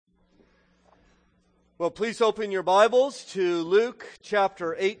Well, please open your Bibles to Luke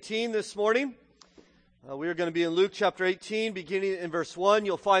chapter 18 this morning. We are going to be in Luke chapter 18, beginning in verse 1.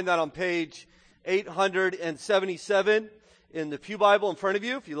 You'll find that on page 877 in the Pew Bible in front of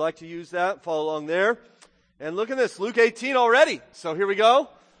you. If you'd like to use that, follow along there. And look at this, Luke 18 already. So here we go.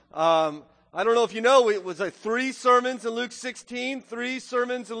 I don't know if you know, it was 3 sermons in Luke 16, 3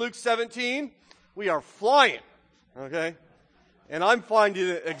 sermons in Luke 17. We are flying, okay? And I'm finding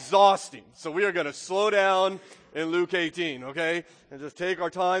it exhausting. So we are going to slow down in Luke 18, okay? And just take our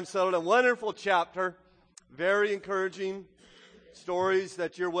time, settle down. Wonderful chapter. Very encouraging stories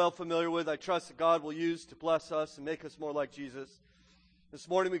that you're well familiar with. I trust that God will use to bless us and make us more like Jesus. This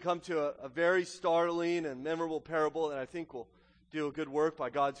morning we come to a very startling and memorable parable that I think will do a good work by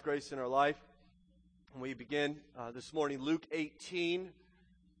God's grace in our life. And we begin this morning, Luke 18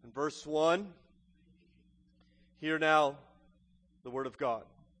 and verse 1. Hear now the word of God.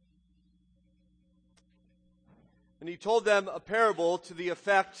 And he told them a parable to the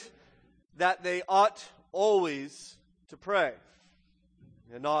effect that they ought always to pray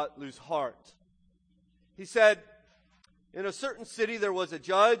and not lose heart. He said, in a certain city there was a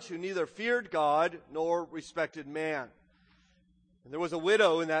judge who neither feared God nor respected man. And there was a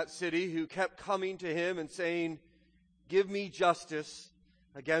widow in that city who kept coming to him and saying, "Give me justice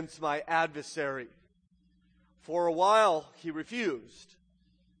against my adversary." For a while he refused,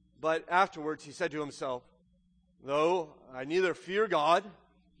 but afterwards he said to himself, "Though I neither fear God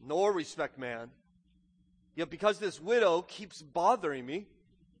nor respect man, yet because this widow keeps bothering me,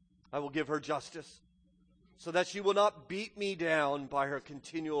 I will give her justice, so that she will not beat me down by her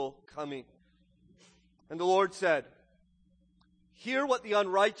continual coming." And the Lord said, "Hear what the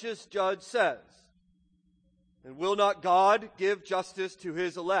unrighteous judge says. And will not God give justice to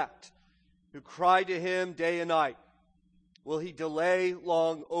his elect, who cry to him day and night? Will he delay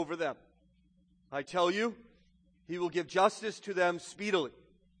long over them? I tell you, he will give justice to them speedily.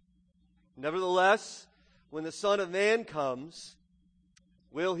 Nevertheless, when the Son of Man comes,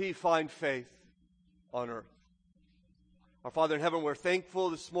 will he find faith on earth?" Our Father in heaven, we're thankful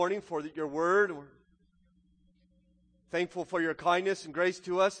this morning for your word. We're thankful for your kindness and grace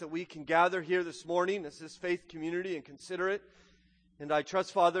to us that we can gather here this morning as this faith community and consider it. And I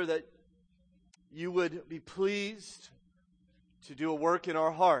trust, Father, that you would be pleased to do a work in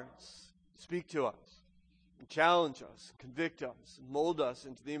our hearts, speak to us, and challenge us, and convict us, and mold us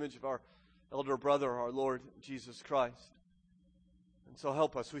into the image of our elder brother, our Lord Jesus Christ. And so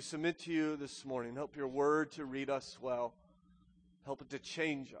help us. We submit to you this morning. Help your word to read us well. Help it to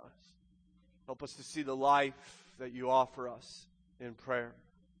change us. Help us to see the life that you offer us in prayer.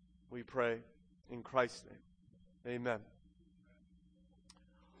 We pray in Christ's name. Amen.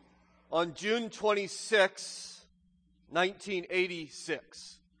 On June 26,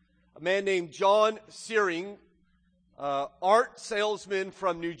 1986, a man named John Searing, art salesman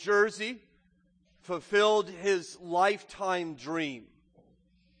from New Jersey, fulfilled his lifetime dream.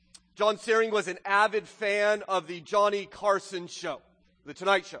 John Searing was an avid fan of the Johnny Carson show, The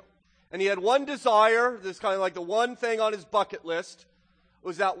Tonight Show. And he had one desire, this kind of like the one thing on his bucket list,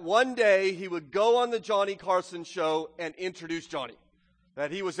 was that one day he would go on the Johnny Carson show and introduce Johnny. That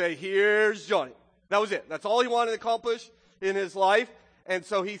he would say, "Here's Johnny." That was it. That's all he wanted to accomplish in his life. And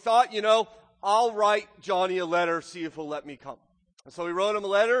so he thought, I'll write Johnny a letter, see if he'll let me come. And so he wrote him a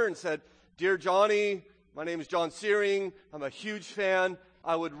letter and said, "Dear Johnny, my name is John Searing. I'm a huge fan.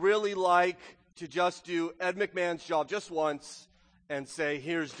 I would really like to just do Ed McMahon's job just once and say,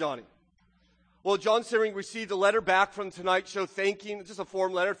 'Here's Johnny.'" Well, John Searing received a letter back from the Tonight Show just a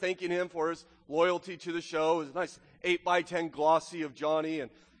form letter thanking him for his loyalty to the show. It was a nice 8x10 glossy of Johnny and,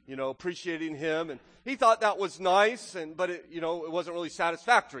 appreciating him. And he thought that was nice, but it wasn't really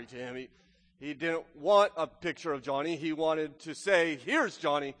satisfactory to him. He didn't want a picture of Johnny. He wanted to say, "Here's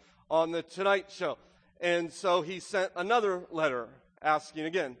Johnny" on the Tonight Show. And so he sent another letter asking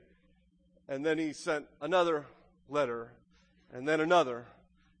again. And then he sent another letter, and then another.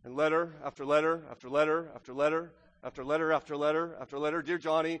 And letter after letter after letter after letter after letter after letter after letter. "Dear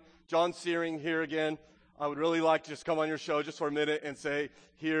Johnny, John Searing here again. I would really like to just come on your show just for a minute and say,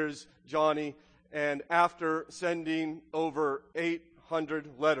 'Here's Johnny.'" And after sending over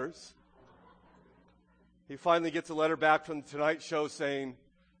 800 letters, he finally gets a letter back from the Tonight Show saying,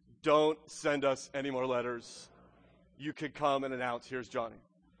 "Don't send us any more letters. You could come and announce, 'Here's Johnny.'"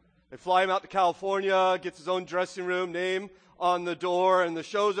 They fly him out to California, gets his own dressing room, name on the door, and the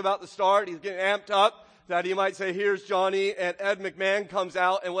show's about to start. He's getting amped up that he might say, "Here's Johnny," and Ed McMahon comes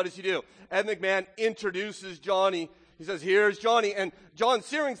out, and what does he do? Ed McMahon introduces Johnny. He says, "Here's Johnny." And John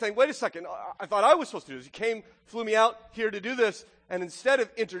Searing saying, "Wait a second, I thought I was supposed to do this. He flew me out here to do this." And instead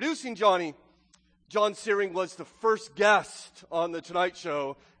of introducing Johnny, John Searing was the first guest on The Tonight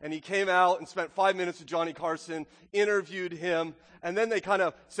Show, and he came out and spent 5 minutes with Johnny Carson, interviewed him, and then they kind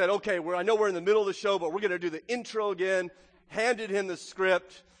of said, okay, I know we're in the middle of the show, but we're going to do the intro again, handed him the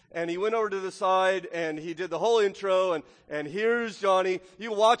script, and he went over to the side, and he did the whole intro, and here's Johnny.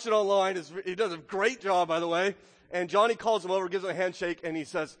 You can watch it online. He does a great job, by the way. And Johnny calls him over, gives him a handshake, and he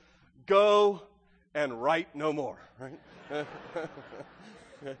says, "Go and write no more." Right?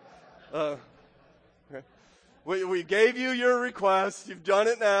 We gave you your request. You've done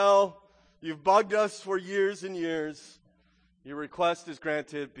it now. You've bugged us for years and years. Your request is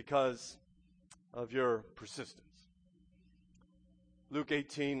granted because of your persistence. Luke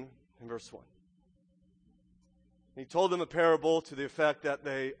 18 and verse 1. He told them a parable to the effect that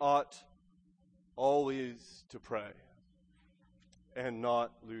they ought always to pray and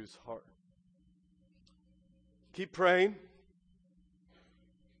not lose heart. Keep praying.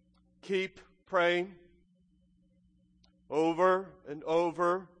 Keep praying. Over and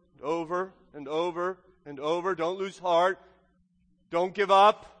over and over and over and over. Don't lose heart. Don't give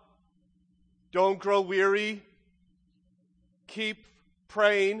up. Don't grow weary. Keep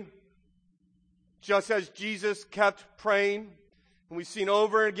praying, just as Jesus kept praying. And we've seen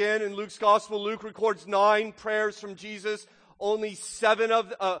over again in Luke's gospel, Luke records 9 prayers from Jesus. Only 7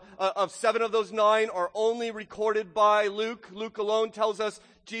 of 7 of those 9 are only recorded by Luke. Luke alone tells us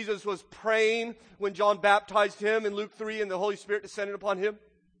Jesus was praying when John baptized him in Luke 3 and the Holy Spirit descended upon him.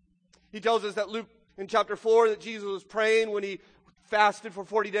 He tells us that Luke in chapter 4 that Jesus was praying when he fasted for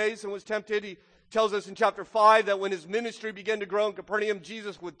 40 days and was tempted. He tells us in chapter 5 that when his ministry began to grow in Capernaum,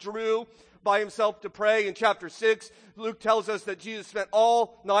 Jesus withdrew by himself to pray. In chapter 6, Luke tells us that Jesus spent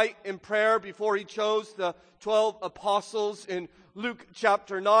all night in prayer before he chose the 12 apostles. In Luke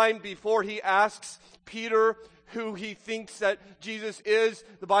chapter 9, before he asks Peter who he thinks that Jesus is,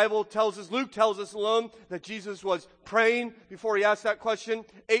 the Bible tells us, Luke tells us alone, that Jesus was praying before he asked that question.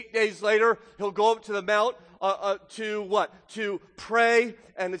 8 days later, he'll go up to the mount to what? To pray,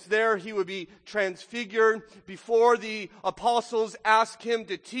 and it's there he would be transfigured. Before the apostles ask him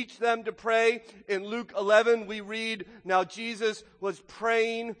to teach them to pray, in Luke 11 we read, now Jesus was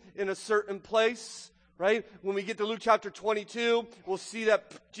praying in a certain place, right? When we get to Luke chapter 22, we'll see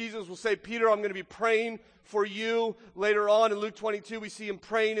that Jesus will say, Peter, I'm going to be praying for you. Later on in Luke 22, we see him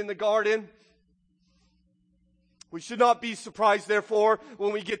praying in the garden. We should not be surprised, therefore,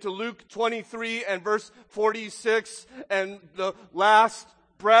 when we get to Luke 23 and verse 46 and the last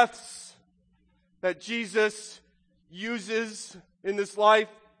breaths that Jesus uses in this life.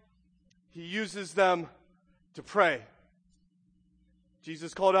 He uses them to pray.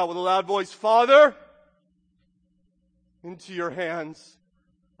 Jesus called out with a loud voice, Father, into your hands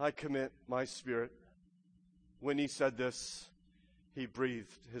I commit my spirit. When he said this, he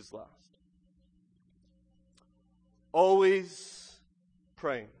breathed his last. Always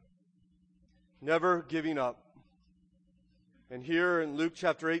praying, never giving up. And here in Luke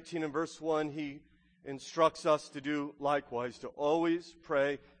chapter 18 and verse 1, he instructs us to do likewise, to always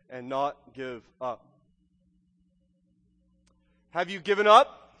pray and not give up. Have you given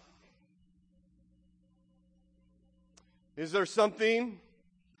up? Is there something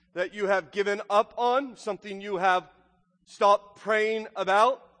that you have given up on? Something you have stopped praying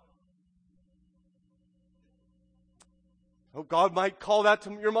about? Oh, God might call that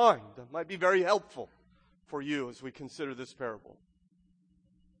to your mind. That might be very helpful for you as we consider this parable.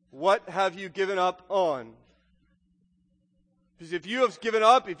 What have you given up on? Because if you have given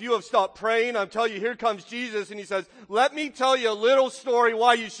up, if you have stopped praying, I'm telling you, here comes Jesus and he says, let me tell you a little story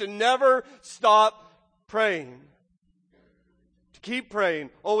why you should never stop praying. Keep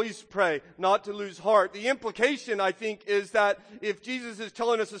praying, always pray, not to lose heart. The implication, I think, is that if Jesus is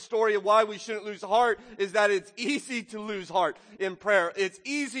telling us a story of why we shouldn't lose heart, is that it's easy to lose heart in prayer. It's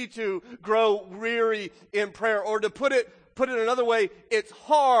easy to grow weary in prayer. Or to put it another way, it's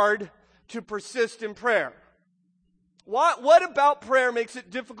hard to persist in prayer. What about prayer makes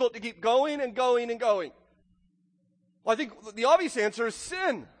it difficult to keep going and going and going? Well, I think the obvious answer is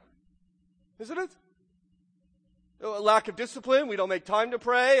sin, isn't it? A lack of discipline. We don't make time to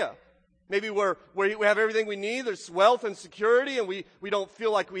pray. Maybe we have everything we need. There's wealth and security, and we don't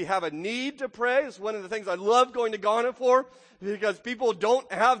feel like we have a need to pray. It's one of the things I love going to Ghana for, because people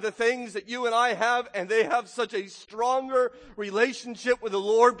don't have the things that you and I have, and they have such a stronger relationship with the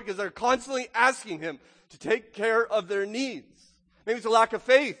Lord because they're constantly asking Him to take care of their needs. Maybe it's a lack of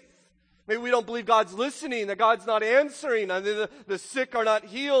faith. Maybe we don't believe God's listening, that God's not answering, and the sick are not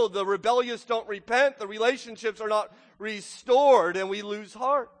healed, the rebellious don't repent, the relationships are not restored, and we lose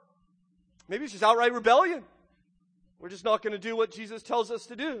heart. Maybe it's just outright rebellion. We're just not going to do what Jesus tells us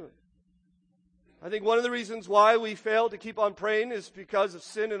to do. I think one of the reasons why we fail to keep on praying is because of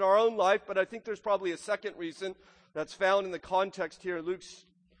sin in our own life, but I think there's probably a second reason that's found in the context here, Luke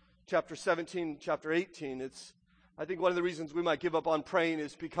chapter 17, chapter 18. I think one of the reasons we might give up on praying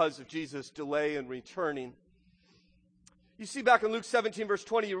is because of Jesus' delay in returning. You see back in Luke 17, verse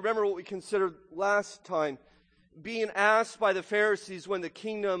 20, you remember what we considered last time, being asked by the Pharisees when the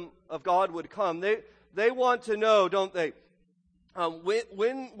kingdom of God would come. They want to know, don't they,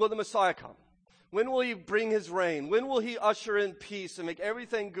 when will the Messiah come? When will he bring his reign? When will he usher in peace and make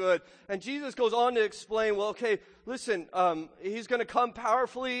everything good? And Jesus goes on to explain, well, okay, listen, he's going to come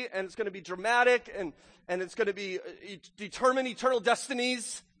powerfully, and it's going to be dramatic, and it's going to be determine eternal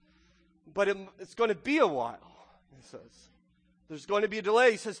destinies, but it's going to be a while, he says. There's going to be a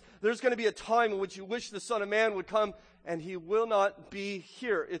delay. He says, there's going to be a time in which you wish the Son of Man would come, and he will not be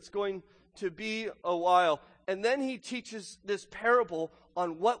here. It's going to be a while. And then he teaches this parable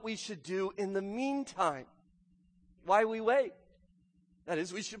on what we should do in the meantime. Why we wait. That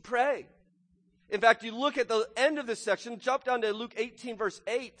is, we should pray. In fact, you look at the end of this section, jump down to Luke 18, verse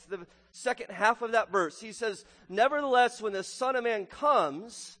 8, the second half of that verse. He says, nevertheless, when the Son of Man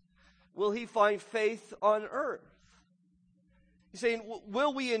comes, will he find faith on earth? He's saying,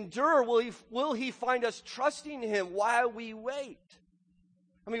 will we endure? Will he find us trusting him while we wait?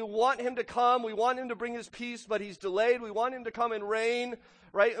 I mean, we want him to come. We want him to bring his peace, but he's delayed. We want him to come and reign,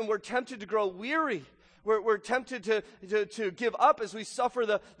 right? And we're tempted to grow weary. We're tempted to give up as we suffer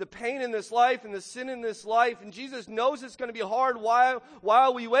the pain in this life and the sin in this life. And Jesus knows it's going to be hard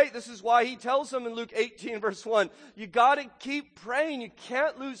while we wait. This is why he tells them in Luke 18, verse 1, you got to keep praying. You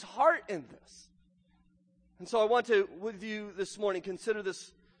can't lose heart in this. And so I want to, with you this morning, consider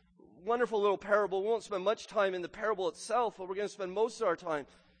this wonderful little parable. We won't spend much time in the parable itself, but we're going to spend most of our time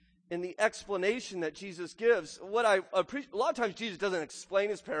in the explanation that Jesus gives. What I appreciate, a lot of times Jesus doesn't explain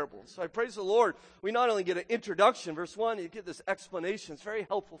his parables. So I praise the Lord. We not only get an introduction, verse 1, you get this explanation. It's very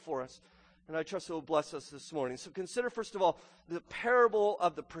helpful for us. And I trust it will bless us this morning. So consider, first of all, the parable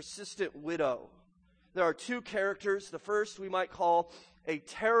of the persistent widow. There are two characters. The first we might call a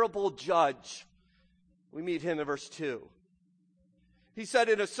terrible judge. We meet him in verse 2. He said,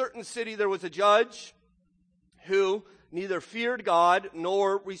 in a certain city there was a judge who neither feared God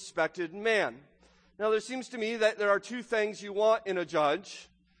nor respected man. Now there seems to me that there are two things you want in a judge,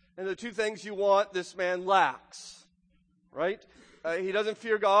 and the two things you want this man lacks, right? He doesn't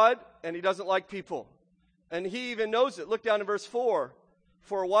fear God, and he doesn't like people. And he even knows it. Look down in verse 4.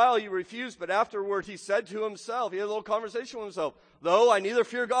 For a while he refused, but afterward he said to himself, he had a little conversation with himself, though I neither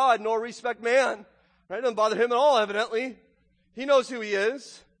fear God nor respect man. Right? It doesn't bother him at all, evidently. He knows who he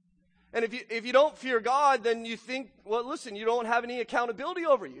is. And if you don't fear God, then you think, well, listen, you don't have any accountability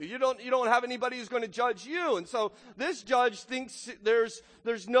over you. You don't have anybody who's going to judge you. And so this judge thinks there's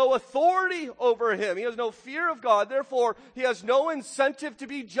no authority over him. He has no fear of God. Therefore, he has no incentive to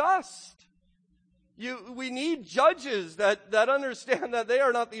be just. We need judges that understand that they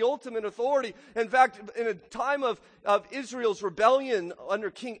are not the ultimate authority. In fact, in a time of Israel's rebellion under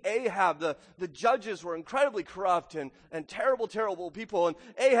King Ahab, the judges were incredibly corrupt and terrible, terrible people. And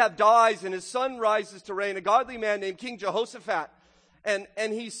Ahab dies and his son rises to reign, a godly man named King Jehoshaphat. And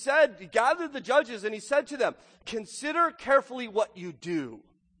he gathered the judges and he said to them, consider carefully what you do,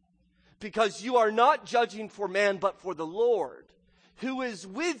 because you are not judging for man but for the Lord, who is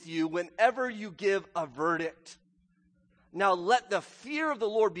with you whenever you give a verdict. Now let the fear of the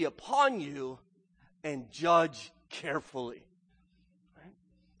Lord be upon you, and judge carefully. Right?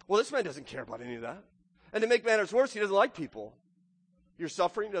 Well, this man doesn't care about any of that. And to make matters worse, he doesn't like people. You're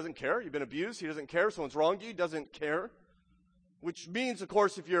suffering, he doesn't care. You've been abused, he doesn't care. Someone's wronged you, he doesn't care. Which means, of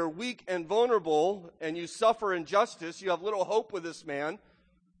course, if you're weak and vulnerable and you suffer injustice, you have little hope with this man,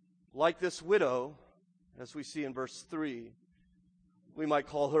 like this widow, as we see in verse 3. We might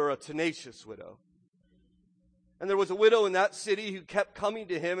call her a tenacious widow. And there was a widow in that city who kept coming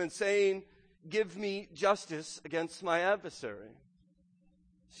to him and saying, give me justice against my adversary.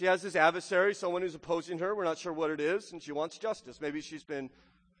 She has this adversary, someone who's opposing her. We're not sure what it is, and she wants justice. Maybe she's been,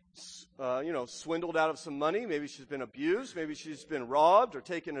 swindled out of some money. Maybe she's been abused. Maybe she's been robbed or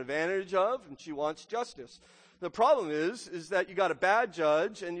taken advantage of, and she wants justice. The problem is that you got a bad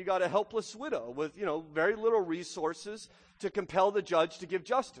judge and you got a helpless widow with, very little resources to compel the judge to give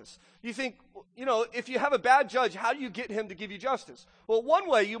justice. You think, if you have a bad judge, how do you get him to give you justice? Well, one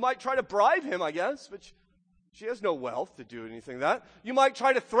way, you might try to bribe him, I guess, but she has no wealth to do anything like that. You might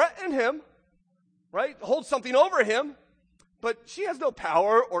try to threaten him, right? Hold something over him, but she has no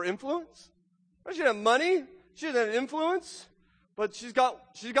power or influence. She doesn't have money. She doesn't have influence, but she's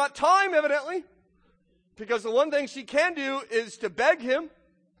got time, evidently. Because the one thing she can do is to beg him,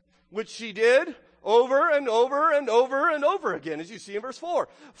 which she did over and over and over and over again, as you see in verse 4.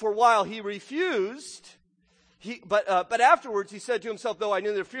 For while he refused, but afterwards he said to himself, though I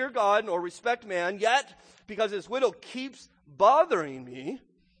neither fear God nor respect man, yet because this widow keeps bothering me,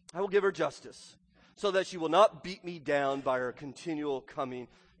 I will give her justice, so that she will not beat me down by her continual coming.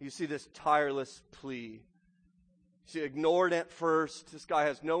 You see this tireless plea. She ignored at first. This guy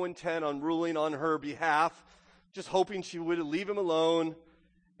has no intent on ruling on her behalf, just hoping she would leave him alone.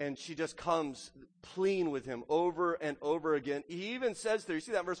 And she just comes pleading with him over and over again. He even says there, you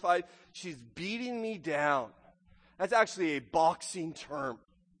see that in verse 5, she's beating me down. That's actually a boxing term,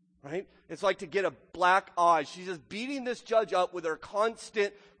 right? It's like to get a black eye. She's just beating this judge up with her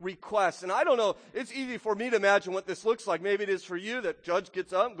constant requests. And I don't know, it's easy for me to imagine what this looks like. Maybe it is for you. That judge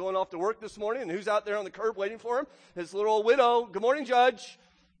gets up, going off to work this morning, and who's out there on the curb waiting for him? His little old widow. Good morning, Judge.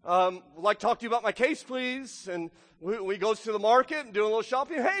 Would like to talk to you about my case, please. And we goes to the market and doing a little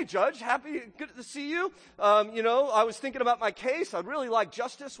shopping. Hey, Judge, good to see you. I was thinking about my case. I'd really like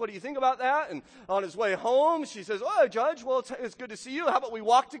justice. What do you think about that? And on his way home, she says, oh, Judge, well, it's good to see you. How about we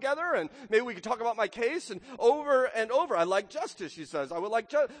walk together and maybe we could talk about my case? And over, I'd like justice, she says. I would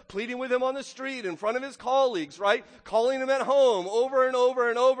like pleading with him on the street in front of his colleagues, right? Calling him at home over and over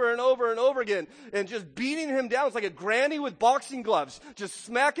and over and over and over again. And just beating him down. It's like a granny with boxing gloves. Just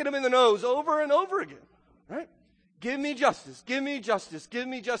smacking him in the nose over and over again, right? Give me justice, give me justice, give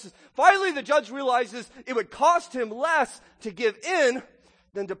me justice. Finally, the judge realizes it would cost him less to give in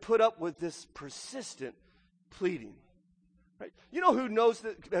than to put up with this persistent pleading. Right? You know who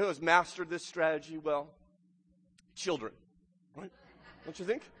has mastered this strategy well? Children. Right? Don't you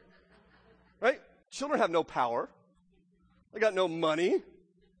think? Right? Children have no power. They got no money,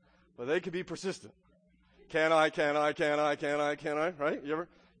 but they can be persistent. Can I, right? You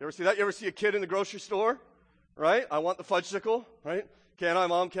ever see that? You ever see a kid in the grocery store? Right? I want the fudgesicle, right? Can I,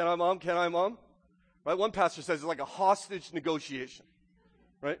 Mom? Can I, Mom? Can I, Mom? Right? One pastor says it's like a hostage negotiation,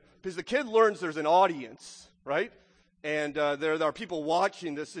 right? Because the kid learns there's an audience, right? And there are people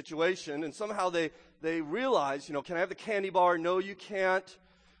watching this situation, and somehow they realize, can I have the candy bar? No, you can't.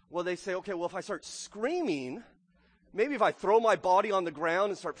 Well, they say, okay, well, if I start screaming, maybe if I throw my body on the ground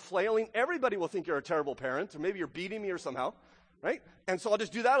and start flailing, everybody will think you're a terrible parent, or maybe you're beating me or somehow. Right? And so I'll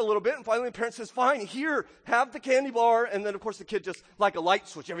just do that a little bit, and finally the parent says, fine, here, have the candy bar, and then of course the kid just, like a light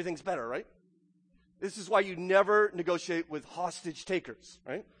switch, everything's better, right? This is why you never negotiate with hostage takers,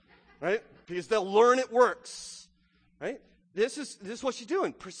 right? Right? Because they'll learn it works, right? This is what she's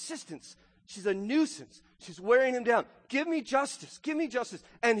doing, persistence. She's a nuisance. She's wearing him down. Give me justice, give me justice.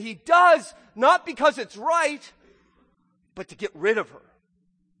 And he does, not because it's right, but to get rid of her.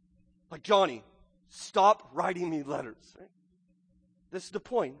 Like, Johnny, stop writing me letters, right? This is the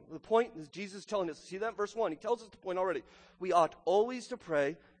point. The point is Jesus telling us. See that in verse 1? He tells us the point already. We ought always to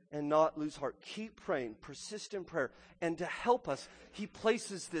pray and not lose heart. Keep praying. Persist in prayer. And to help us, he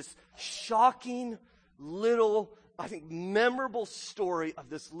places this shocking little, I think, memorable story of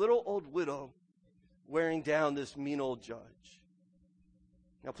this little old widow wearing down this mean old judge.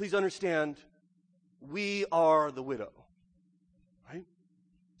 Now, please understand, we are the widow. Right?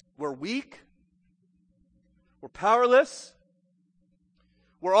 We're weak. We're powerless.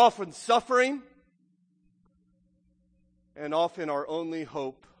 We're often suffering, and often our only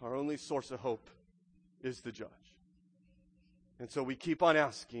hope, our only source of hope is the judge. And so we keep on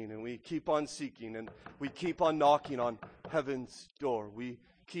asking, and we keep on seeking, and we keep on knocking on heaven's door. We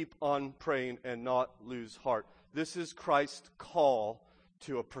keep on praying and not lose heart. This is Christ's call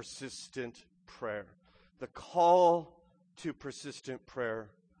to a persistent prayer. The call to persistent prayer,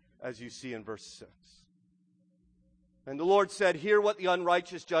 as you see in verse 6. And the Lord said, hear what the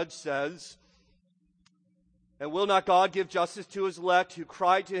unrighteous judge says. And will not God give justice to his elect who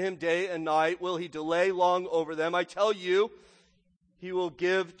cry to him day and night? Will he delay long over them? I tell you, he will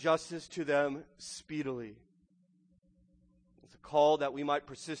give justice to them speedily. It's a call that we might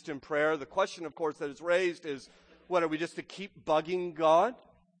persist in prayer. The question, of course, that is raised is, what, are we just to keep bugging God?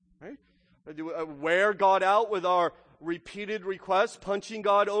 Right? Or do we wear God out with our repeated requests, punching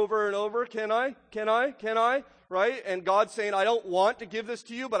God over and over? Can I? Right? And God saying, I don't want to give this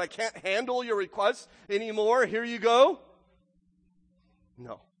to you, but I can't handle your requests anymore. Here you go.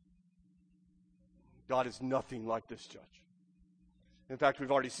 No. God is nothing like this judge. In fact, we've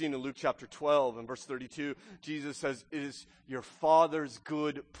already seen in Luke chapter 12 and verse 32, Jesus says, it is your Father's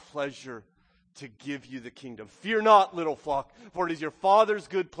good pleasure to give you the kingdom. Fear not, little flock, for it is your Father's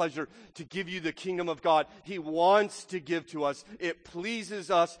good pleasure to give you the kingdom of God. He wants to give to us. It pleases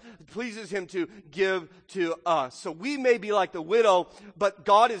us. It pleases him to give to us. So we may be like the widow, but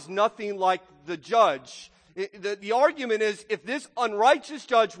God is nothing like the judge. The argument is, if this unrighteous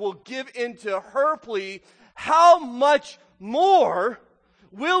judge will give in to her plea, how much more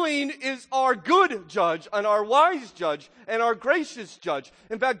willing is our good judge and our wise judge and our gracious judge?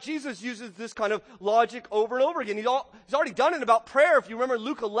 In fact, Jesus uses this kind of logic over and over again. He's already done it about prayer. If you remember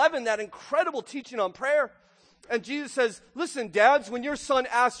Luke 11, that incredible teaching on prayer. And Jesus says, listen, dads, when your son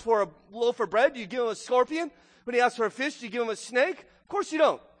asks for a loaf of bread, do you give him a scorpion? When he asks for a fish, do you give him a snake? Of course you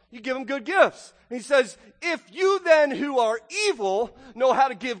don't. You give him good gifts. And he says, if you then who are evil know how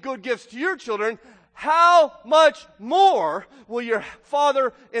to give good gifts to your children, how much more will your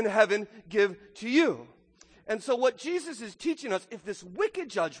Father in heaven give to you? And so what Jesus is teaching us, if this wicked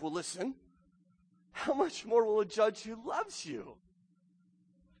judge will listen, how much more will a judge who loves you?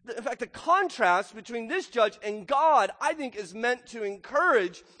 In fact, the contrast between this judge and God, I think, is meant to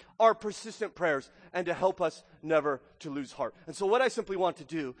encourage our persistent prayers and to help us never to lose heart. And so what I simply want to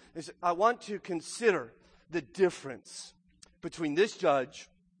do is I want to consider the difference between this judge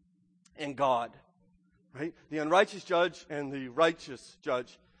and God, right? The unrighteous judge and the righteous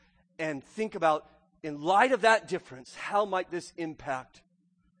judge, and think about, in light of that difference, how might this impact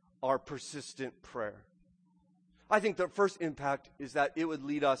our persistent prayer? I think the first impact is that it would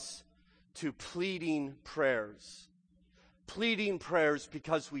lead us to pleading prayers. Pleading prayers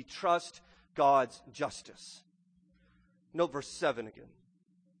because we trust God's justice. Note verse 7 again.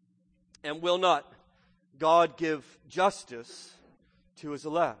 And will not God give justice to his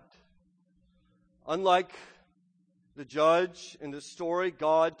elect? Unlike the judge in this story,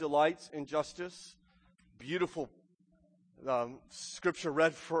 God delights in justice. Beautiful scripture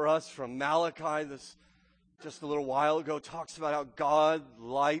read for us from Malachi just a little while ago talks about how God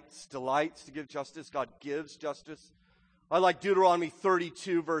delights to give justice. God gives justice. I like Deuteronomy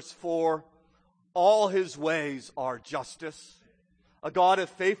 32 verse 4. All his ways are justice. A God of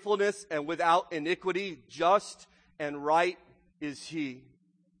faithfulness and without iniquity, just and right is he.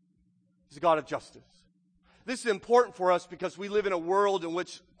 He's a God of justice. This is important for us because we live in a world in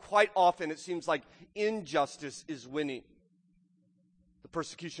which quite often it seems like injustice is winning. The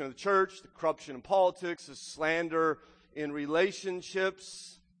persecution of the church, the corruption in politics, the slander in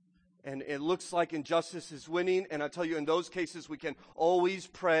relationships, and it looks like injustice is winning. And I tell you, in those cases, we can always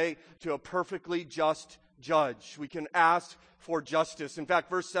pray to a perfectly just judge. We can ask for justice. In fact,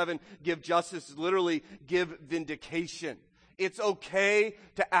 verse 7, give justice, literally give vindication. It's okay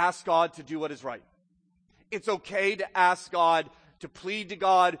to ask God to do what is right. It's okay to ask God, to plead to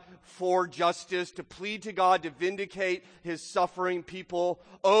God for justice, to plead to God to vindicate his suffering people.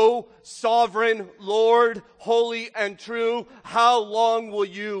 O sovereign Lord, holy and true, how long will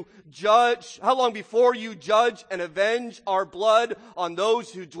you judge? How long before you judge and avenge our blood on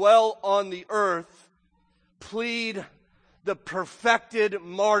those who dwell on the earth? Plead the perfected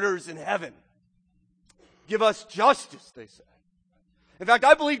martyrs in heaven. Give us justice, they say. In fact,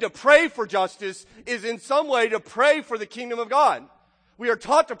 I believe to pray for justice is in some way to pray for the kingdom of God. We are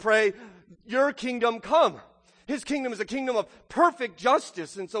taught to pray, your kingdom come. His kingdom is a kingdom of perfect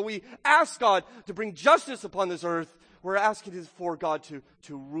justice. And so we ask God to bring justice upon this earth. We're asking for God to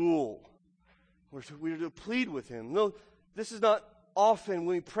rule. We're to plead with him. No, this is not often,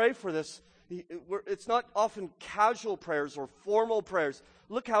 when we pray for this, it's not often casual prayers or formal prayers.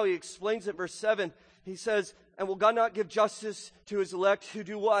 Look how he explains it, verse 7. He says, and will God not give justice to his elect who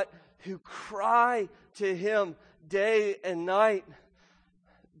do what? Who cry to him day and night.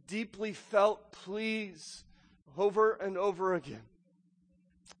 Deeply felt pleas over and over again.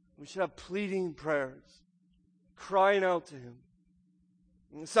 We should have pleading prayers, crying out to him.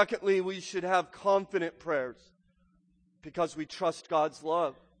 And secondly, we should have confident prayers because we trust God's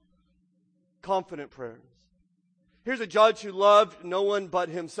love. Confident prayers. Here's a judge who loved no one but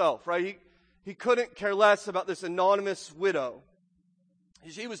himself, right? He couldn't care less about this anonymous widow.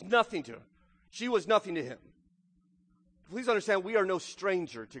 She was nothing to her. She was nothing to him. Please understand, we are no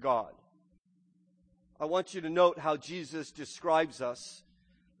stranger to God. I want you to note how Jesus describes us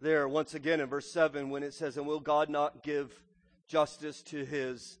there once again in verse 7 when it says, and will God not give justice to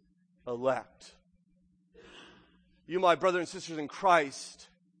his elect? You, my brothers and sisters in Christ,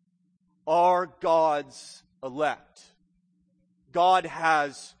 are God's elect. God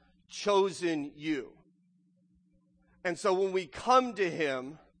has chosen you. And so when we come to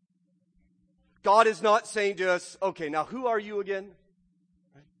him, God is not saying to us, okay, now who are you again?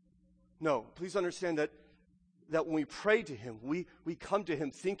 Right? No, please understand that when we pray to him, we come to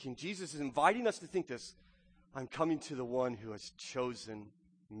him thinking, Jesus is inviting us to think this, I'm coming to the one who has chosen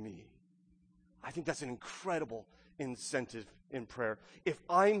me. I think that's an incredible incentive in prayer. If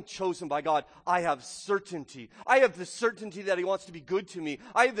I'm chosen by God, I have certainty. I have the certainty that He wants to be good to me.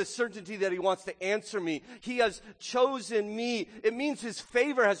 I have the certainty that He wants to answer me. He has chosen me. It means His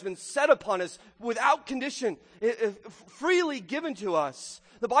favor has been set upon us without condition, freely given to us.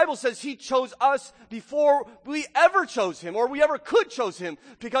 The Bible says He chose us before we ever chose Him, or we ever could chose Him,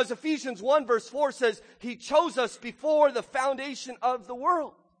 because Ephesians 1 verse 4 says He chose us before the foundation of the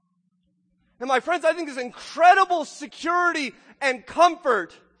world. And my friends, I think there's incredible security and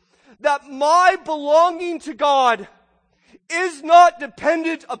comfort that my belonging to God is not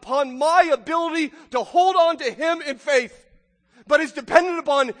dependent upon my ability to hold on to Him in faith, but is dependent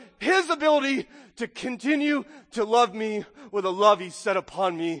upon His ability to continue to love me with a love He set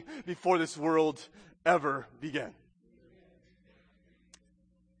upon me before this world ever began.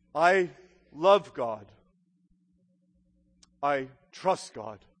 I love God. I trust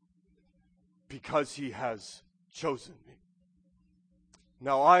God because He has chosen me.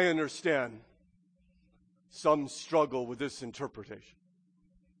 Now, I understand some struggle with this interpretation.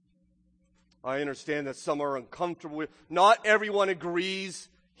 I understand that some are uncomfortable with. Not everyone agrees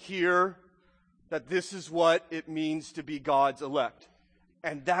here that this is what it means to be God's elect.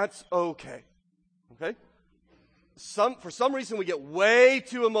 And that's okay. Okay? For some reason, we get way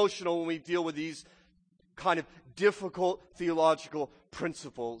too emotional when we deal with these kind of difficult theological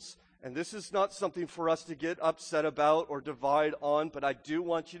principles. And this is not something for us to get upset about or divide on, but I do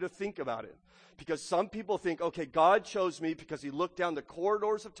want you to think about it. Because some people think, okay, God chose me because He looked down the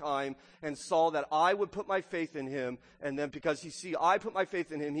corridors of time and saw that I would put my faith in Him. And then because I put my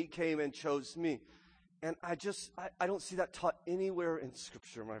faith in Him, He came and chose me. And I don't see that taught anywhere in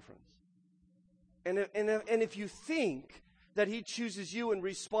Scripture, my friends. And if you think that He chooses you in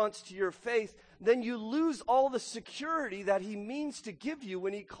response to your faith, then you lose all the security that He means to give you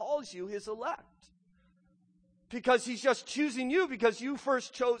when He calls you His elect. Because He's just choosing you because you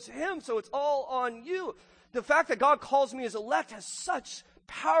first chose Him, so it's all on you. The fact that God calls me His elect has such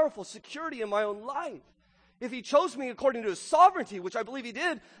powerful security in my own life. If He chose me according to His sovereignty, which I believe He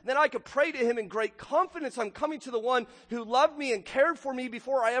did, then I could pray to Him in great confidence. I'm coming to the one who loved me and cared for me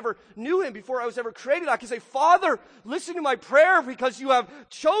before I ever knew Him, before I was ever created. I can say, Father, listen to my prayer because You have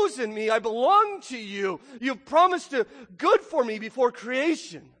chosen me. I belong to You. You've promised good for me before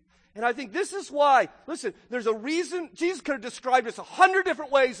creation. And I think this is why, listen, there's a reason. Jesus could have described this 100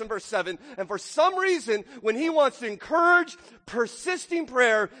 different ways in verse 7. And for some reason, when He wants to encourage persisting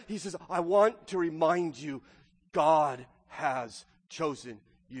prayer, He says, I want to remind you, God has chosen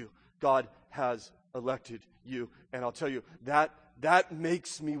you. God has elected you. And I'll tell you, that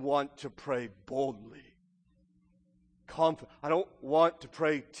makes me want to pray boldly. I don't want to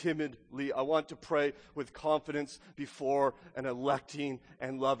pray timidly. I want to pray with confidence before an electing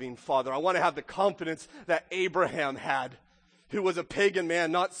and loving Father. I want to have the confidence that Abraham had, who was a pagan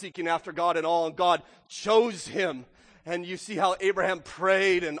man, not seeking after God at all, and God chose him. And you see how Abraham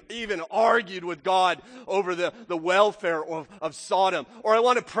prayed and even argued with God over the welfare of Sodom. Or I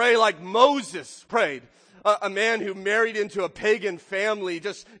want to pray like Moses prayed. A man who married into a pagan family,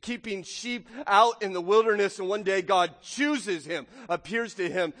 just keeping sheep out in the wilderness, and one day God chooses him, appears to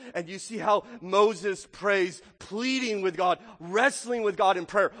him, and you see how Moses prays, pleading with God, wrestling with God in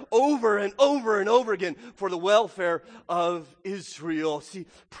prayer over and over and over again for the welfare of Israel. See,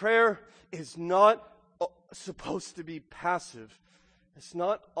 prayer is not supposed to be passive. It's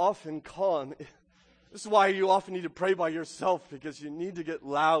not often calm. This is why you often need to pray by yourself, because you need to get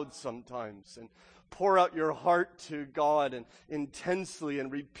loud sometimes and pour out your heart to God and intensely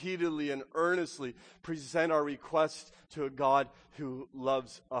and repeatedly and earnestly present our request to a God who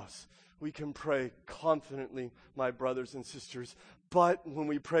loves us. We can pray confidently, my brothers and sisters, but when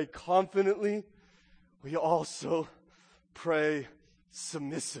we pray confidently, we also pray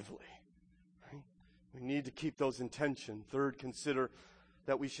submissively. Right? We need to keep those in tension. Third, consider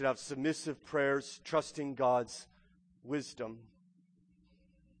that we should have submissive prayers, trusting God's wisdom.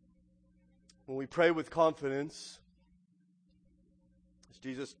 When we pray with confidence, as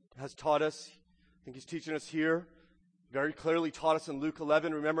Jesus has taught us, I think He's teaching us here, very clearly taught us in Luke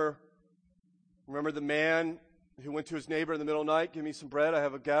 11. Remember the man who went to his neighbor in the middle of the night, give me some bread, I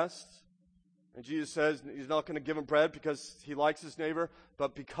have a guest. And Jesus says He's not going to give him bread because He likes his neighbor,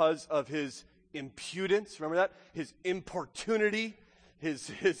 but because of his impudence, remember that? His importunity,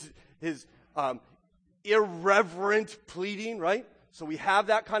 his irreverent pleading, right? So we have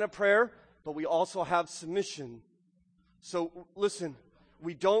that kind of prayer, but we also have submission. So listen,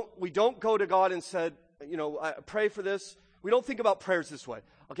 we don't go to God and said, I pray for this. We don't think about prayers this way.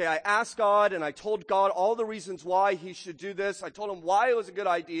 Okay, I asked God and I told God all the reasons why He should do this. I told Him why it was a good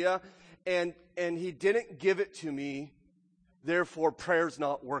idea. and he didn't give it to me, therefore prayer's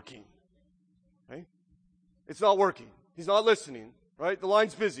not working. Right? It's not working. He's not listening, right? The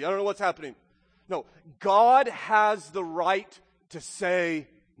line's busy. I don't know what's happening. No, God has the right to say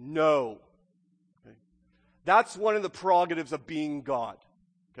no. Okay? That's one of the prerogatives of being God.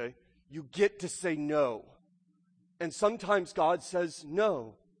 Okay? You get to say no. And sometimes God says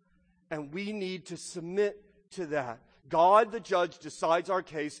no. And we need to submit to that. God, the judge, decides our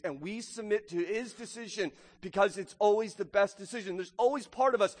case, and we submit to his decision because it's always the best decision. There's always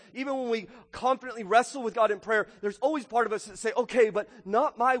part of us, even when we confidently wrestle with God in prayer, there's always part of us that say, okay, but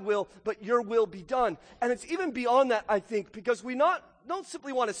not my will, but your will be done. And it's even beyond that, I think, because we don't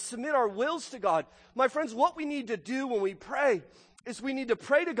simply want to submit our wills to God. My friends, what we need to do when we pray is we need to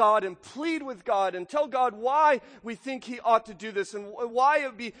pray to God and plead with God and tell God why we think he ought to do this and why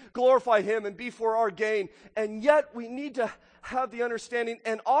it be glorify him and be for our gain. And yet we need to have the understanding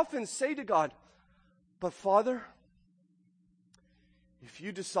and often say to God, but Father, if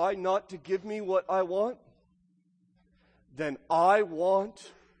you decide not to give me what I want, then I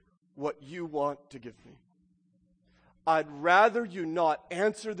want what you want to give me. I'd rather you not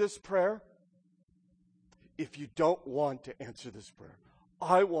answer this prayer if you don't want to answer this prayer.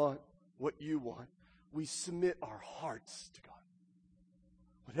 I want what you want. We submit our hearts to God.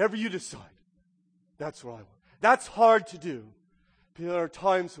 Whatever you decide, that's what I want. That's hard to do. Because there are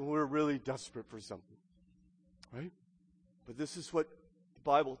times when we're really desperate for something. Right? But this is what the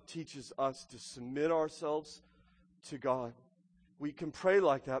Bible teaches us, to submit ourselves to God. We can pray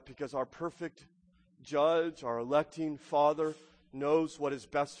like that because our perfect judge, our electing Father, knows what is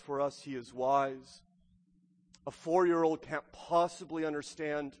best for us. He is wise. A 4-year-old can't possibly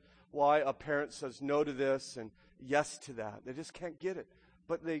understand why a parent says no to this and yes to that. They just can't get it.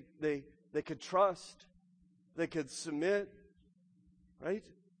 But they could trust. They could submit. Right?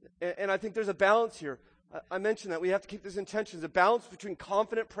 And I think there's a balance here. I mentioned that we have to keep this in tension. There's a balance between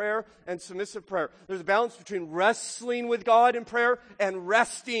confident prayer and submissive prayer. There's a balance between wrestling with God in prayer and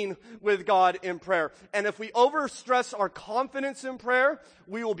resting with God in prayer. And if we overstress our confidence in prayer,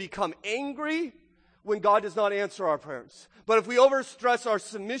 we will become angry when God does not answer our prayers. But if we overstress our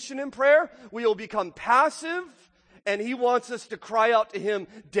submission in prayer, we will become passive, and he wants us to cry out to him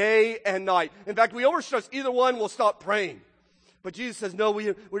day and night. In fact, we overstress either one, we'll stop praying. But Jesus says, no,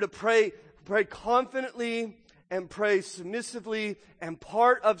 we're to pray confidently and pray submissively. And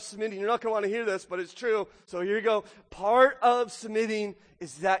part of submitting, you're not going to want to hear this, but it's true. So here you go. Part of submitting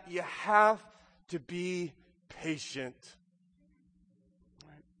is that you have to be patient.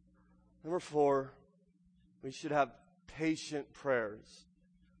 Number 4, we should have patient prayers,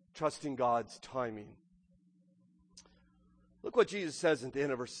 trusting God's timing. Look what Jesus says at the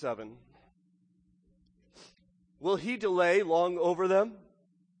end of verse 7. Will he delay long over them?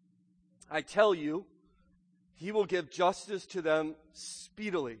 I tell you, he will give justice to them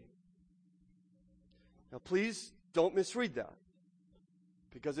speedily. Now, please don't misread that,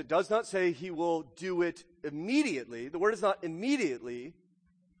 because it does not say he will do it immediately. The word is not immediately,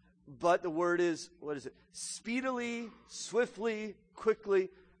 but the word is, what is it? Speedily, swiftly, quickly.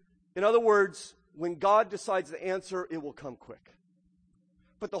 In other words, when God decides to answer, it will come quick.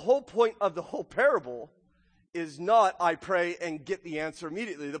 But the whole point of the whole parable is not I pray and get the answer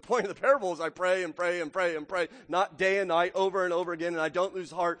immediately. The point of the parable is I pray and pray and pray and pray, not day and night, over and over again, and I don't lose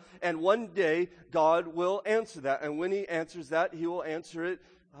heart. And one day, God will answer that. And when he answers that, he will answer it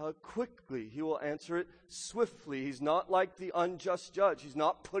quickly. He will answer it swiftly. He's not like the unjust judge. He's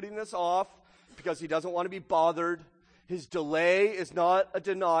not putting this off because he doesn't want to be bothered. His delay is not a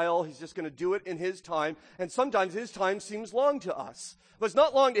denial. He's just going to do it in his time. And sometimes his time seems long to us. But it's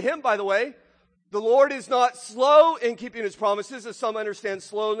not long to him, by the way. The Lord is not slow in keeping his promises, as some understand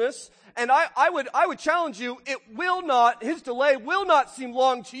slowness. And I would challenge you, his delay will not seem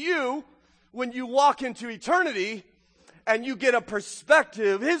long to you when you walk into eternity and you get a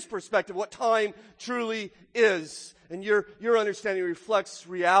perspective, his perspective, what time truly is. And your understanding reflects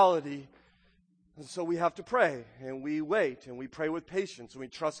reality. And so we have to pray, and we wait, and we pray with patience, and we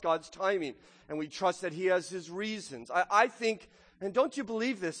trust God's timing, and we trust that he has his reasons. I think, and don't you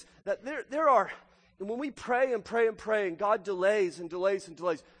believe this, that there are, and when we pray and pray and pray, and God delays and delays and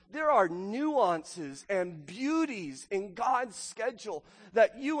delays, there are nuances and beauties in God's schedule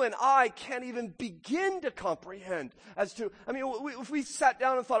that you and I can't even begin to comprehend as to, if we sat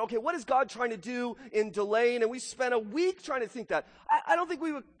down and thought, okay, what is God trying to do in delaying? And we spent a week trying to think that. I don't think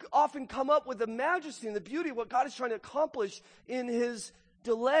we would often come up with the majesty and the beauty of what God is trying to accomplish in his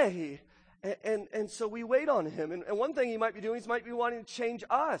delay. And so we wait on him. And one thing he might be doing is he might be wanting to change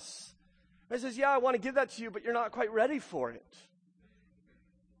us. He says, yeah, I want to give that to you, but you're not quite ready for it.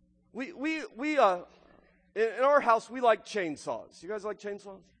 In our house, we like chainsaws. You guys like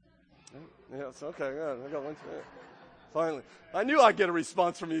chainsaws? Yes, okay, yeah, I got one today. Finally. I knew I'd get a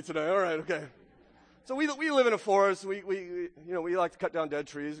response from you today. All right, okay. So we live in a forest. We like to cut down dead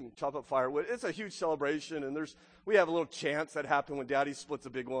trees and chop up firewood. It's a huge celebration, and we have a little chants that happen when Daddy splits a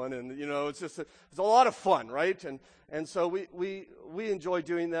big one, and it's a lot of fun, right? And so we enjoy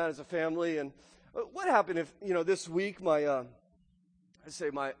doing that as a family. And what happened if this week my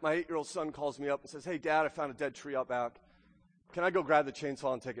 8-year-old son calls me up and says, "Hey, Dad, I found a dead tree out back. Can I go grab the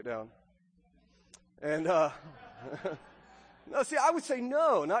chainsaw and take it down?" And no, see, I would say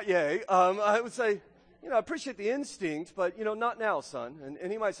no, not yay. I would say, I appreciate the instinct, but not now, son.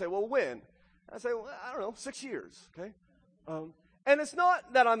 And he might say, "Well, when?" I say, "Well, I don't know, 6 years." Okay. And it's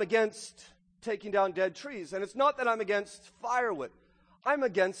not that I'm against taking down dead trees, and it's not that I'm against firewood. I'm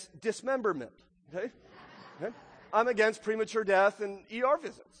against dismemberment. Okay. I'm against premature death and ER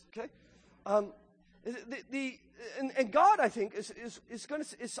visits. Okay. And God, I think,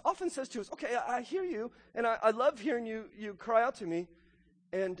 is often says to us, "Okay, I hear you, and I love hearing you cry out to me.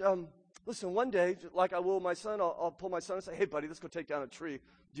 And listen, one day, like I will my son, I'll pull my son and say, 'Hey, buddy, let's go take down a tree.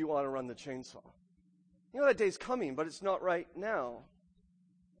 Do you want to run the chainsaw?'" That day's coming, but it's not right now.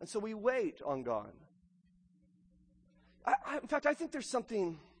 And so we wait on God. In fact, I think there's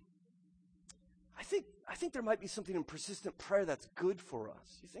something. I think there might be something in persistent prayer that's good for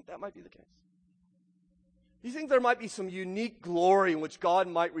us. You think that might be the case? You think there might be some unique glory in which God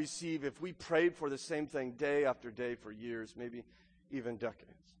might receive if we prayed for the same thing day after day for years, maybe even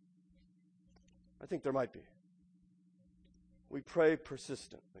decades? I think there might be. We pray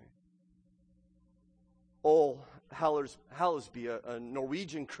persistently. Ole Hallesby, a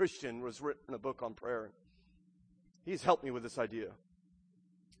Norwegian Christian, was written a book on prayer. He's helped me with this idea.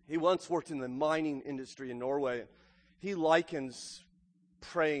 He once worked in the mining industry in Norway. He likens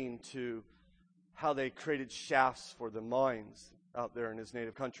praying to how they created shafts for the mines out there in his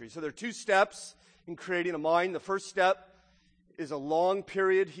native country. So there are 2 steps in creating a mine. The first step is a long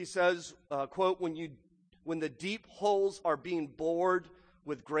period, he says, quote, when the deep holes are being bored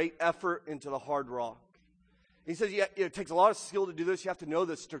with great effort into the hard rock. He says it takes a lot of skill to do this. You have to know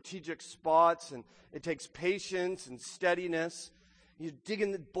the strategic spots, and it takes patience and steadiness. You dig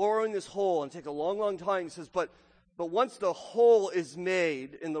in, boring this hole, and it takes a long, long time. He says, but once the hole is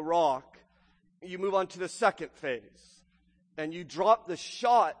made in the rock, you move on to the second phase, and you drop the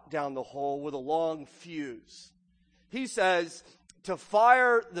shot down the hole with a long fuse. He says to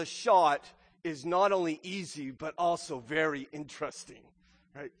fire the shot is not only easy, but also very interesting.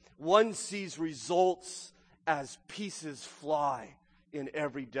 Right? One sees results as pieces fly in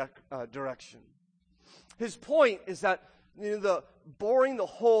every direction. His point is that the boring the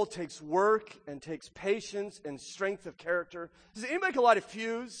hole takes work and takes patience and strength of character. Does anybody light a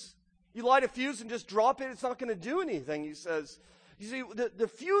fuse? You light a fuse and just drop it, it's not going to do anything, he says. You see, the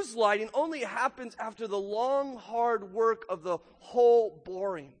fuse lighting only happens after the long, hard work of the hole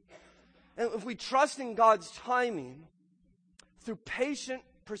boring. And if we trust in God's timing, through patient,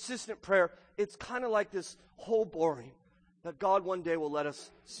 persistent prayer, it's kind of like this hole boring that God one day will let us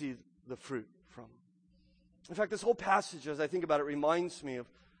see the fruit from. In fact, this whole passage, as I think about it, reminds me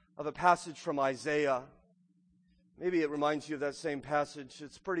of a passage from Isaiah. Maybe it reminds you of that same passage.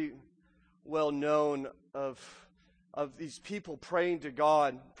 It's pretty well known of these people praying to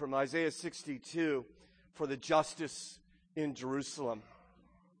God from Isaiah 62 for the justice in Jerusalem.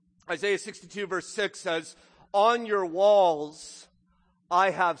 Isaiah 62 verse 6 says, "On your walls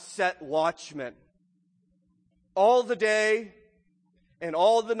I have set watchmen. All the day and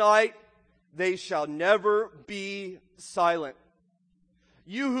all the night they shall never be silent.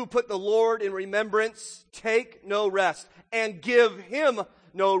 You who put the Lord in remembrance, take no rest, and give him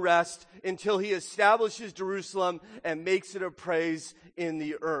no rest until he establishes Jerusalem and makes it a praise in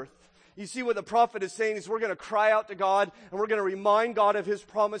the earth." You see what the prophet is saying is we're going to cry out to God, and we're going to remind God of his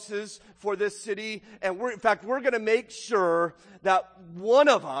promises for this city. And we're going to make sure that one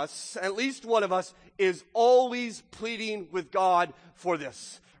of us, at least one of us, is always pleading with God for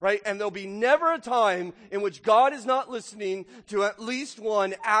this. Right? And there'll be never a time in which God is not listening to at least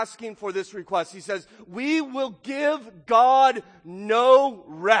one asking for this request. He says, we will give God no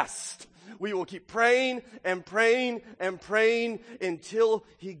rest. We will keep praying and praying and praying until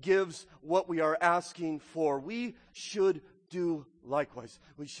he gives what we are asking for. We should do likewise.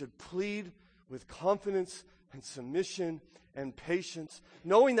 We should plead with confidence and submission and patience,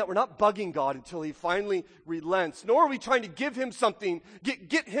 knowing that we're not bugging God until he finally relents, nor are we trying to give him something,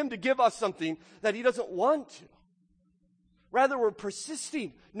 get him to give us something that he doesn't want to. Rather, we're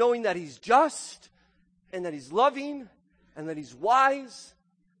persisting, knowing that he's just and that he's loving and that he's wise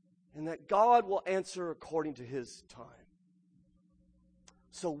and that God will answer according to His time.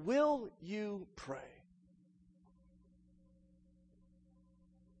 So will you pray?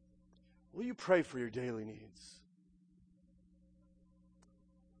 Will you pray for your daily needs?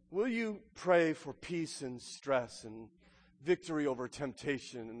 Will you pray for peace and stress and victory over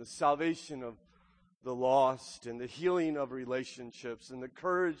temptation and the salvation of the lost and the healing of relationships and the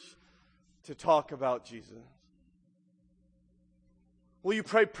courage to talk about Jesus? Will you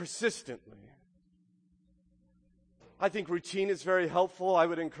pray persistently? I think routine is very helpful. I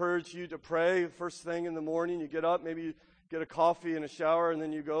would encourage you to pray first thing in the morning. You get up, maybe you get a coffee and a shower, and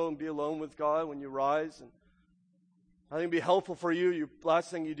then you go and be alone with God when you rise. And I think it'd be helpful for you. Last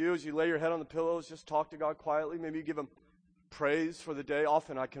thing you do is you lay your head on the pillows, just talk to God quietly. Maybe you give Him praise for the day.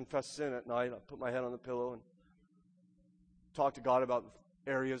 Often I confess sin at night. I put my head on the pillow and talk to God about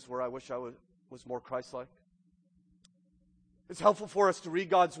areas where I wish I was more Christ-like. It's helpful for us to read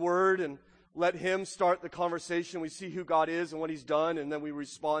God's Word and let Him start the conversation. We see who God is and what He's done, and then we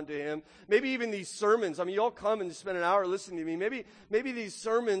respond to Him. Maybe even these sermons. I mean, you all come and spend an hour listening to me. Maybe these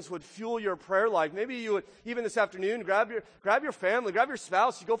sermons would fuel your prayer life. Maybe you would, even this afternoon, grab your family, grab your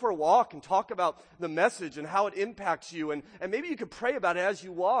spouse, you go for a walk and talk about the message and how it impacts you. And maybe you could pray about it as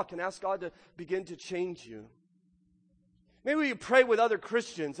you walk and ask God to begin to change you. Maybe you pray with other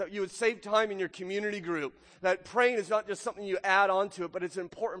Christians, that you would save time in your community group, that praying is not just something you add on to it, but it's an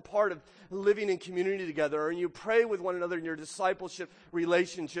important part of living in community together. And you pray with one another in your discipleship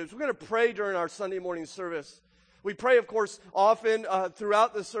relationships. We're going to pray during our Sunday morning service. We pray, of course, often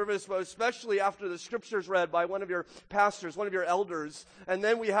throughout the service, but especially after the scriptures read by one of your pastors, one of your elders. And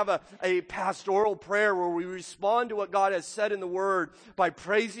then we have a pastoral prayer where we respond to what God has said in the Word by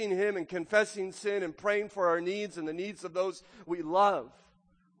praising Him and confessing sin and praying for our needs and the needs of those we love.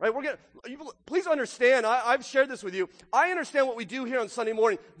 Right? Please understand, I've shared this with you. I understand what we do here on Sunday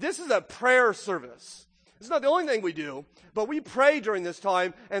morning. This is a prayer service. It's not the only thing we do, but we pray during this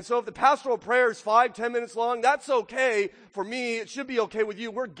time. And so if the pastoral prayer is 5-10 minutes long, that's okay for me. It should be okay with you.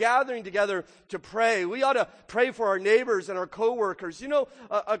 We're gathering together to pray. We ought to pray for our neighbors and our coworkers. You know,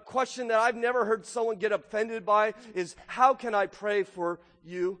 a question that I've never heard someone get offended by is, how can I pray for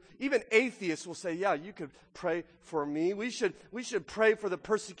you? Even atheists will say, yeah, you could pray for me. We should pray for the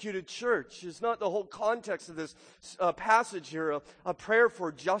persecuted church. It's not the whole context of this passage here, a prayer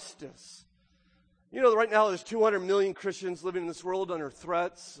for justice. You know, right now there's 200 million Christians living in this world under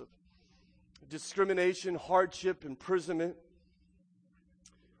threats of discrimination, hardship, imprisonment.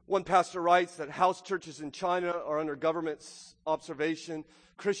 One pastor writes that house churches in China are under government's observation.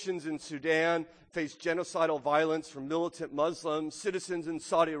 Christians in Sudan face genocidal violence from militant Muslims. Citizens in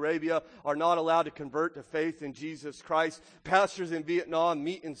Saudi Arabia are not allowed to convert to faith in Jesus Christ. Pastors in Vietnam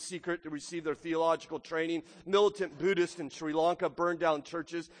meet in secret to receive their theological training. Militant Buddhists in Sri Lanka burn down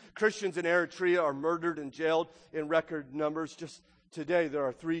churches. Christians in Eritrea are murdered and jailed in record numbers. Just today, there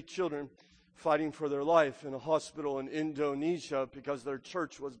are 3 children fighting for their life in a hospital in Indonesia because their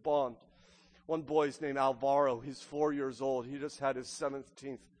church was bombed. One boy is named Alvaro. He's 4 years old. He just had his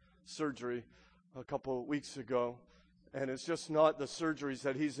 17th surgery a couple of weeks ago. And it's just not the surgeries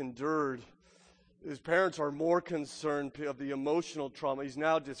that he's endured. His parents are more concerned of the emotional trauma. He's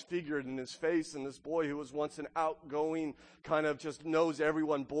now disfigured in his face. And this boy who was once an outgoing, kind of just knows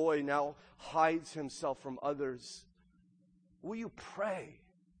everyone boy, now hides himself from others. Will you pray?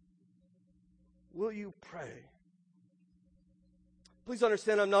 Will you pray? Please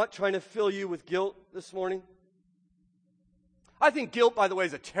understand, I'm not trying to fill you with guilt this morning. I think guilt, by the way,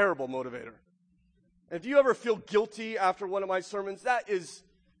 is a terrible motivator. If you ever feel guilty after one of my sermons, that is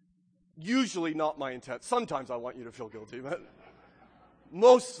usually not my intent. Sometimes I want you to feel guilty, but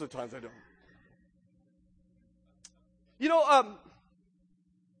most of the times I don't. You know,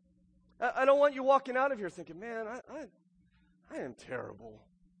 I don't want you walking out of here thinking, man, I am terrible.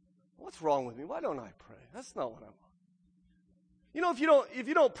 What's wrong with me? Why don't I pray? That's not what I want. You know, if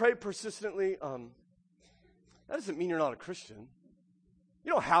you don't pray persistently, that doesn't mean you're not a Christian.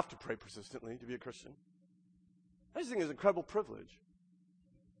 You don't have to pray persistently to be a Christian. I just think it's an incredible privilege.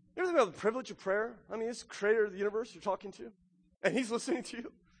 You ever think about the privilege of prayer? I mean, it's the creator of the universe you're talking to, and He's listening to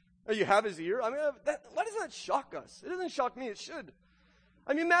you, and you have His ear. I mean, why does that shock us? It doesn't shock me. It should.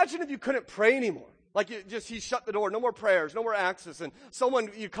 I mean, imagine if you couldn't pray anymore. Like He shut the door, no more prayers, no more access, and someone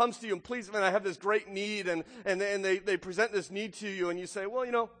comes to you and please, man, I have this great need, and they present this need to you, and you say, well,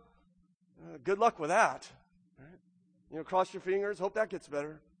 you know, good luck with that. Right? You know, cross your fingers, hope that gets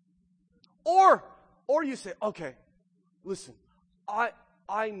better. Or you say, okay, listen,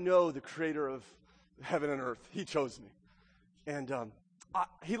 I know the creator of heaven and earth. He chose me, and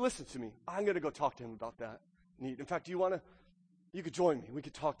He listens to me. I'm going to go talk to Him about that need. In fact, do you want You could join me. We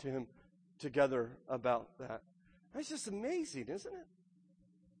could talk to him together about that. That's just amazing, isn't it?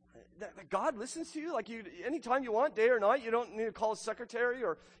 That God listens to you, like anytime you want, day or night. You don't need to call his secretary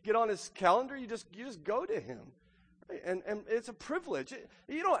or get on his calendar. You just go to him. Right? And it's a privilege.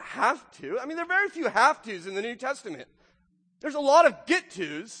 You don't have to. I mean, there are very few have-tos in the New Testament. There's a lot of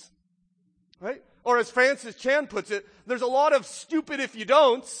get-tos, right? Or as Francis Chan puts it, there's a lot of stupid if you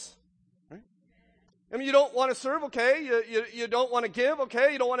don'ts. Right? I mean, you don't want to serve, okay? You don't want to give,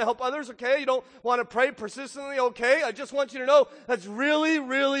 okay? You don't want to help others, okay? You don't want to pray persistently, okay? I just want you to know that's really,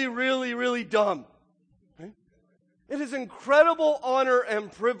 really, really, really dumb. Right? It is incredible honor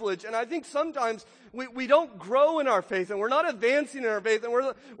and privilege. And I think sometimes we don't grow in our faith and we're not advancing in our faith and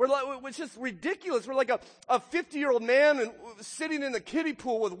we're like, it's just ridiculous. We're like a 50-year-old man and sitting in the kiddie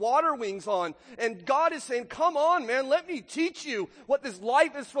pool with water wings on. And God is saying, come on, man, let me teach you what this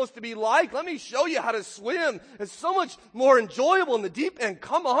life is supposed to be like. Let me show you how to swim. It's so much more enjoyable in the deep end.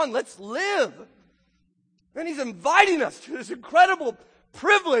 Come on, let's live. And he's inviting us to this incredible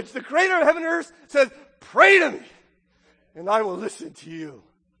privilege. The creator of heaven and earth says, pray to me and I will listen to you.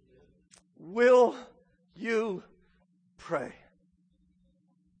 Will you pray?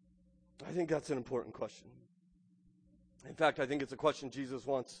 I think that's an important question. In fact, I think it's a question Jesus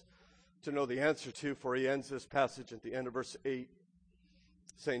wants to know the answer to, for he ends this passage at the end of verse 8,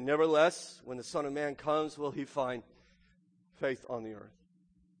 saying, nevertheless, when the Son of Man comes, will he find faith on the earth?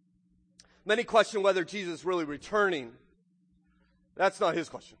 Many question whether Jesus is really returning. That's not his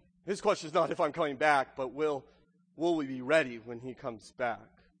question. His question is not if I'm coming back, but will we be ready when he comes back?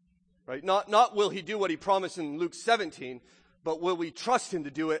 Right? Not will he do what he promised in Luke 17, but will we trust him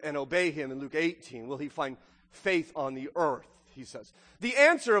to do it and obey him in Luke 18? Will he find faith on the earth, he says. The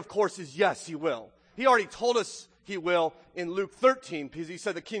answer, of course, is yes, he will. He already told us he will in Luke 13, because he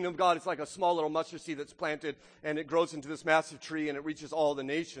said the kingdom of God is like a small little mustard seed that's planted, and it grows into this massive tree, and it reaches all the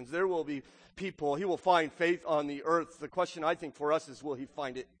nations. There will be people. He will find faith on the earth. The question, I think, for us is, will he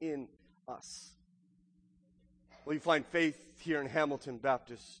find it in us? Will you find faith here in Hamilton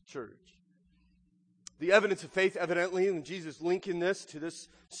Baptist Church? The evidence of faith, evidently, and Jesus linking this to this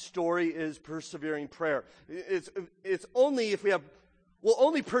story, is persevering prayer. It's only if we'll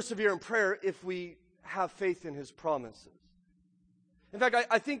only persevere in prayer if we have faith in his promises. In fact,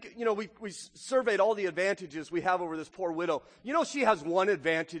 I think, we surveyed all the advantages we have over this poor widow. She has one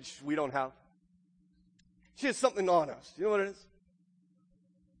advantage we don't have. She has something on us. You know what it is?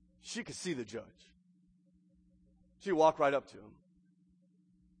 She could see the judge. She walked right up to him.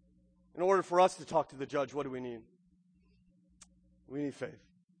 In order for us to talk to the judge, what do we need? We need faith.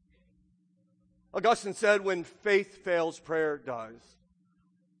 Augustine said, when faith fails, prayer dies.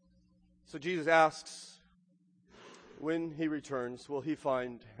 So Jesus asks, when he returns, will he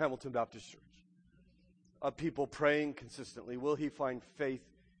find Hamilton Baptist Church of people praying consistently? Will he find faith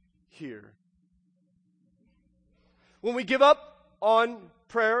here? When we give up on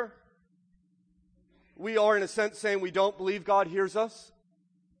prayer, we are, in a sense, saying we don't believe God hears us.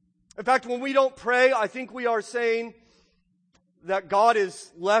 In fact, when we don't pray, I think we are saying that God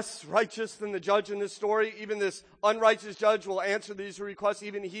is less righteous than the judge in this story. Even this unrighteous judge will answer these requests.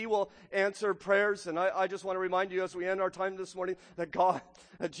 Even he will answer prayers. And I just want to remind you as we end our time this morning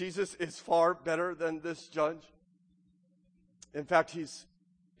that Jesus is far better than this judge. In fact, he's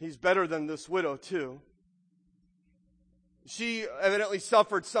better than this widow too. She evidently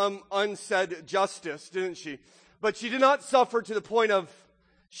suffered some unsaid justice, didn't she? But she did not suffer to the point of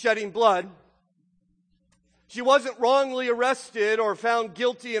shedding blood. She wasn't wrongly arrested or found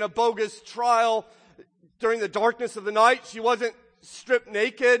guilty in a bogus trial during the darkness of the night. She wasn't stripped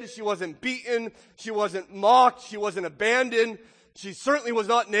naked. She wasn't beaten. She wasn't mocked. She wasn't abandoned. She certainly was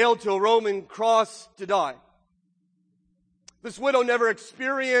not nailed to a Roman cross to die. This widow never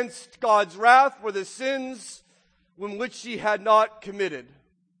experienced God's wrath for the sins in which she had not committed.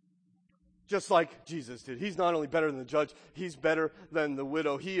 Just like Jesus did. He's not only better than the judge, he's better than the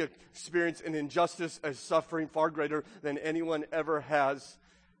widow. He experienced an injustice, a suffering far greater than anyone ever has,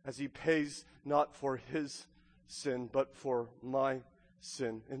 as he pays not for his sin, but for my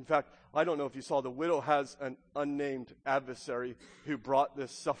sin. In fact, I don't know if you saw, the widow has an unnamed adversary who brought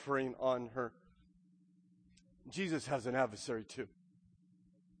this suffering on her. Jesus has an adversary too,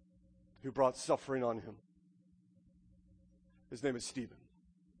 who brought suffering on him. His name is Stephen.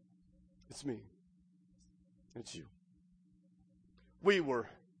 It's me. It's you. We were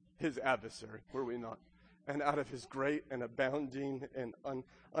his adversary, were we not? And out of his great and abounding and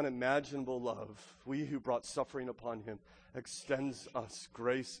unimaginable love, we who brought suffering upon him extends us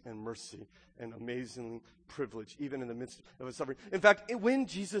grace and mercy and amazing privilege, even in the midst of his suffering. In fact, when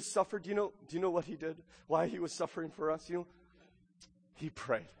Jesus suffered, do you know what he did? Why he was suffering for us? he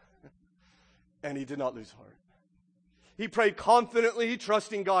prayed. And he did not lose heart. He prayed confidently,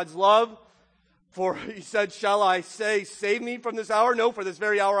 trusting God's love. For he said, shall I say, save me from this hour? No, for this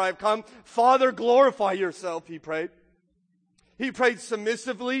very hour I have come. Father, glorify yourself, he prayed. He prayed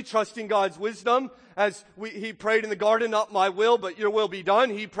submissively, trusting God's wisdom. He prayed in the garden, not my will, but your will be done.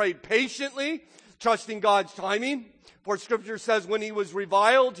 He prayed patiently, trusting God's timing. For Scripture says when he was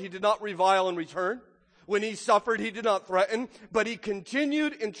reviled, he did not revile in return. When he suffered, he did not threaten, but he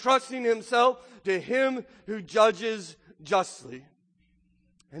continued entrusting himself to him who judges justly.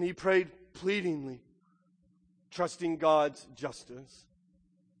 And he prayed pleadingly, trusting God's justice.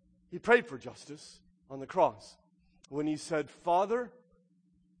 He prayed for justice on the cross when he said, Father,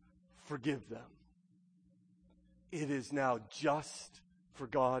 forgive them. It is now just for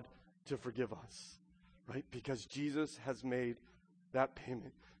God to forgive us, right? Because Jesus has made that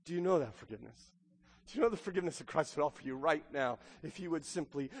payment. Do you know that forgiveness? Do you know the forgiveness that Christ would offer you right now if you would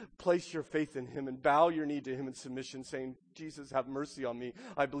simply place your faith in him and bow your knee to him in submission, saying, Jesus, have mercy on me.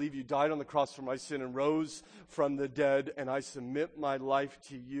 I believe you died on the cross for my sin and rose from the dead, and I submit my life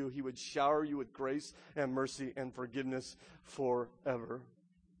to you. He would shower you with grace and mercy and forgiveness forever.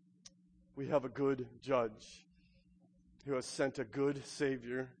 We have a good judge who has sent a good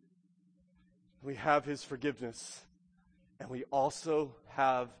Savior. We have his forgiveness, and we also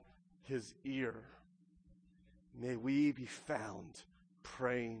have his ear. May we be found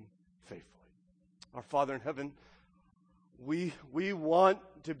praying faithfully. Our Father in heaven, we want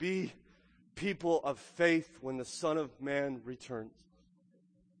to be people of faith when the Son of Man returns.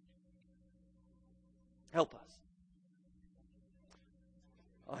 Help us.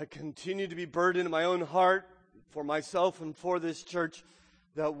 I continue to be burdened in my own heart for myself and for this church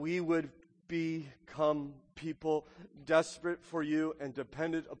that we would become people desperate for you and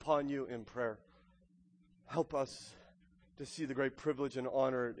dependent upon you in prayer. Help us to see the great privilege and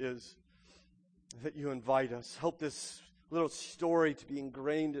honor it is that you invite us. Help this little story to be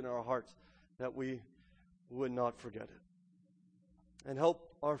ingrained in our hearts that we would not forget it. And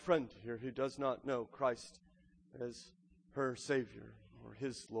help our friend here who does not know Christ as her Savior or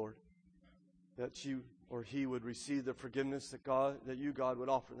his Lord, that she or he would receive the forgiveness that you, God, would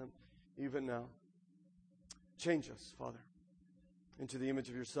offer them even now. Change us, Father, into the image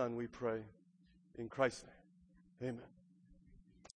of your Son, we pray. In Christ's name, amen.